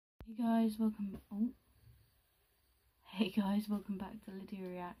Hey guys, welcome back to Lydia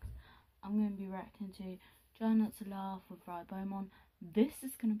Reacts. I'm going to be reacting to Try Not to Laugh with Rye Beaumont. This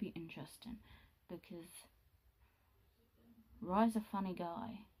is going to be interesting because Rye's a funny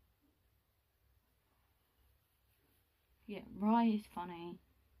guy. Yeah, Rye is funny,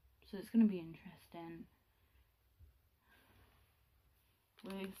 so it's going to be interesting.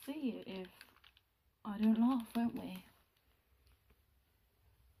 We'll see if I don't laugh, won't we?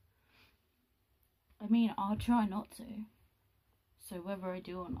 I mean, I'll try not to. So whether I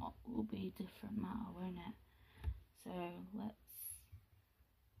do or not will be a different matter, won't it? So let's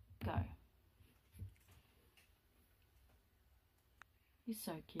go. He's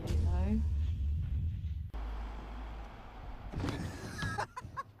so cute though.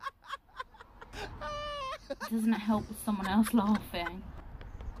 Doesn't it help with someone else laughing?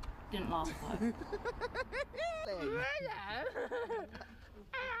 Didn't laugh though.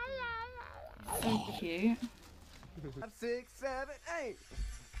 So cute. 5, 6, 7, 8.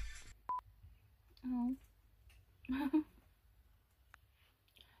 Oh.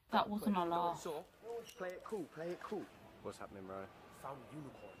 That wasn't a laugh. Play it cool, play it cool. What's happening, bro? Found a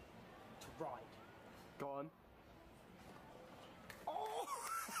unicorn to ride. Go on. Oh!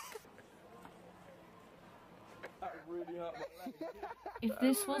 That really hurt my leg. If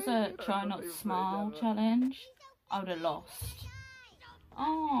this was a try not to smile challenge, I would have lost.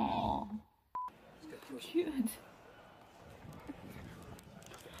 Oh, cute.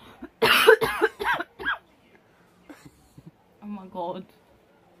 Oh my god.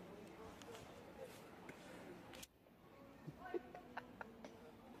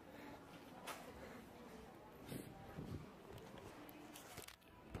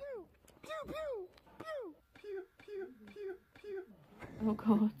 Oh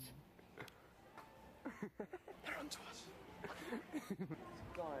god. They're onto us. There's a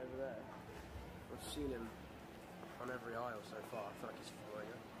guy over there. I've seen him on every aisle so far. I feel like he's following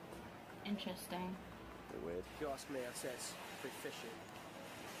us. Interesting. Bit weird. If you ask me, I'd say it's pretty fishy.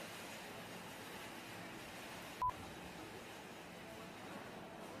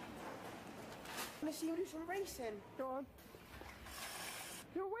 I want to see him do some racing. Go on.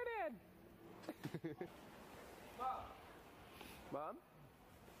 You're winning! Mum? Mum?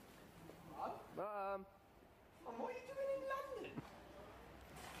 Mum, what are you doing in London?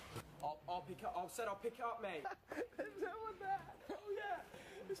 I'll pick it up. I'll pick it up, mate. There's no one there. Oh yeah,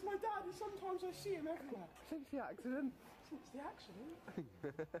 it's my dad. Sometimes I see him everywhere. Since the accident. Since the accident, he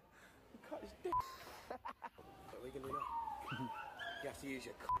cut his dick. What are we gonna do now? You have to use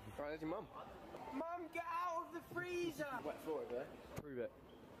your. Right, there's your mum. Mum, get out of the freezer! Wet floor over there. Prove it.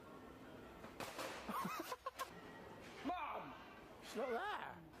 Mum! She's not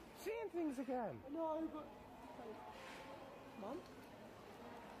there. Seeing things again. No, but. Mum?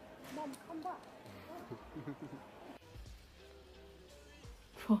 Mum, come back.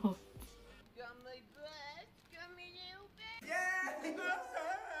 What?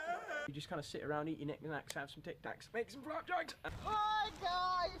 You just kind of sit around, eat your knickknacks, have some Tic Tacs, make some flapjacks. Hi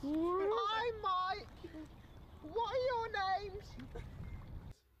guys! Hi Mike! What are your names?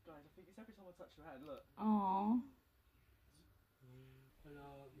 Guys, I think it's every time I touch your hand, look. Aww. I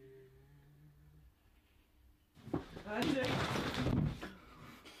love you. That's it.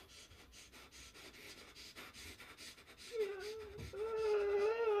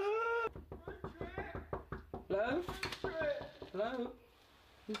 Hello? Hello?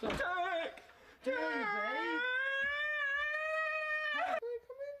 Who's that? Derek! Derek!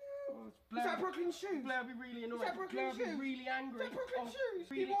 Is that Brooklyn shoes? Blair will be really annoyed. Is that Brooklyn shoes? Blair will be really angry. Is that Brooklyn shoes?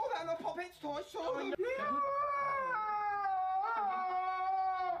 Really... He wore that in a Pop Hits toy store.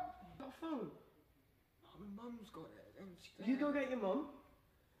 Got a phone? Oh, my mum's got it. You go get your mum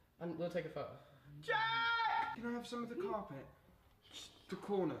and we'll take a photo. Jack! Can I have some of the carpet? Just the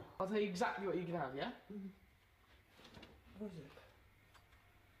corner. I'll tell you exactly what you can have, yeah? What is it?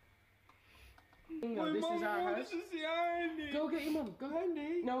 Bingo, this is our house. This is the Andy. Go get your mum. Go.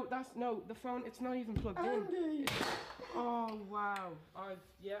 Andy. No, the phone. It's not even plugged in. Oh wow.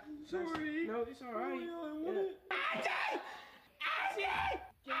 Yeah. Sorry. No, it's all right. I want it. Andy! Andy!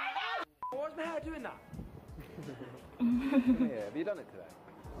 Why's my hair doing that? Yeah, have you done it today?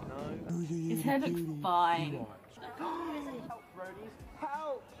 No. His hair looks fine. Help, roadies.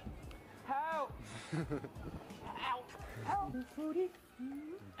 Help! Help! Help! Help!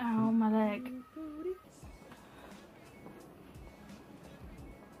 Ow, my leg. You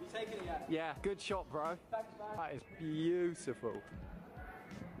taking it yet? Yeah, good shot, bro. Thanks, man. That is beautiful.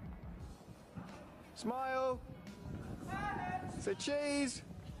 Smile. Say cheese.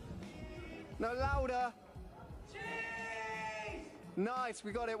 No louder. Cheese! Nice,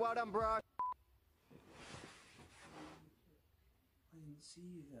 we got it. Well done, bro. I didn't see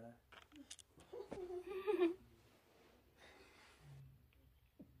you there.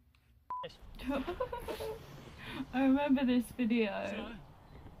 I remember this video.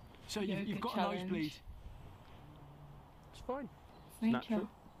 So Yoga you've got challenge. a nosebleed. It's fine. It's nature. Natural.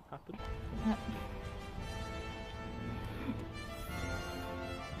 Happen.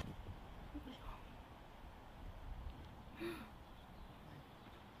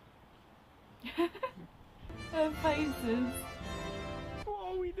 Her faces. What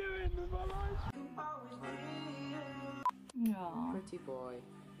are we doing with our lives? Aww. Pretty boy.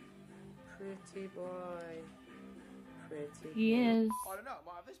 Pretty boy. Pretty He boy. is. I don't know, I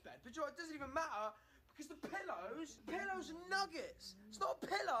might have this bed, but you know, it doesn't even matter because the pillows are nuggets. It's not a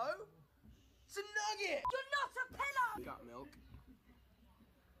pillow, it's a nugget. You're not a pillow. Got milk?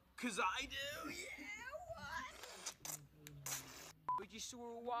 Cause I do, yeah. What? We just saw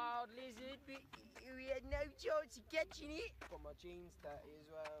a wild lizard, but we had no chance of catching it. Got my jeans dirty as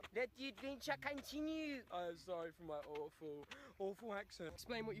well. Let the adventure continue. I'm sorry for my awful accent.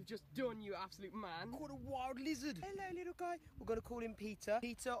 Explain what you've just done, you absolute man. Caught a wild lizard. Hello, little guy. We're gonna call him Peter.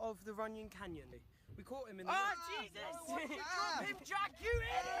 Peter of the Runyon Canyon. We caught him in the. Oh, Jesus! Drop him, Jack, you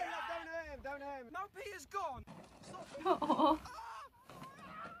idiot! Don't hurt him, don't hurt him. No, Peter's gone. Stop. Oh.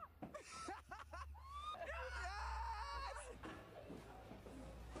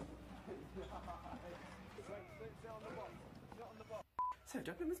 So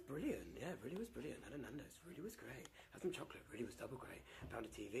Dublin was brilliant, yeah, really was brilliant. Had a Nando's, really was great. Had some chocolate, really was double great. Found a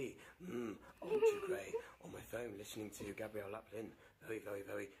TV, ultra great. On my phone, listening to Gabrielle Laplin,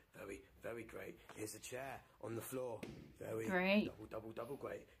 very great. Here's a chair on the floor, very Great. double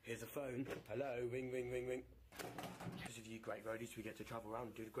great. Here's a phone, hello, ring. Because of you great roadies, we get to travel around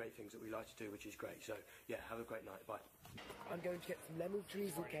and do the great things that we like to do, which is great. So yeah, have a great night, bye. I'm going to get some lemon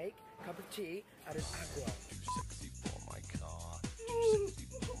treacle cake, cup of tea, and an aqua. Too sexy for my car. Too sexy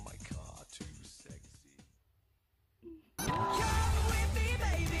for my car. Too sexy. Come with me,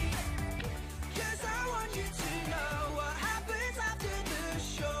 baby, 'cause I want you to know what happens after the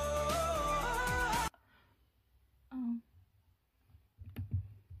show. Oh.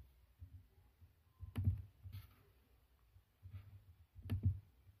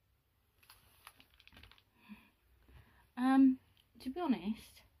 To be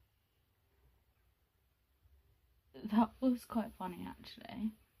honest, that was quite funny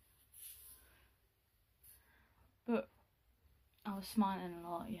actually. But I was smiling a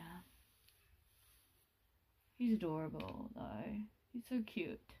lot, yeah. He's adorable though. He's so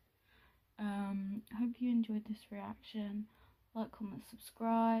cute. Hope you enjoyed this reaction. Like, comment,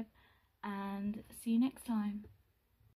 subscribe, and see you next time.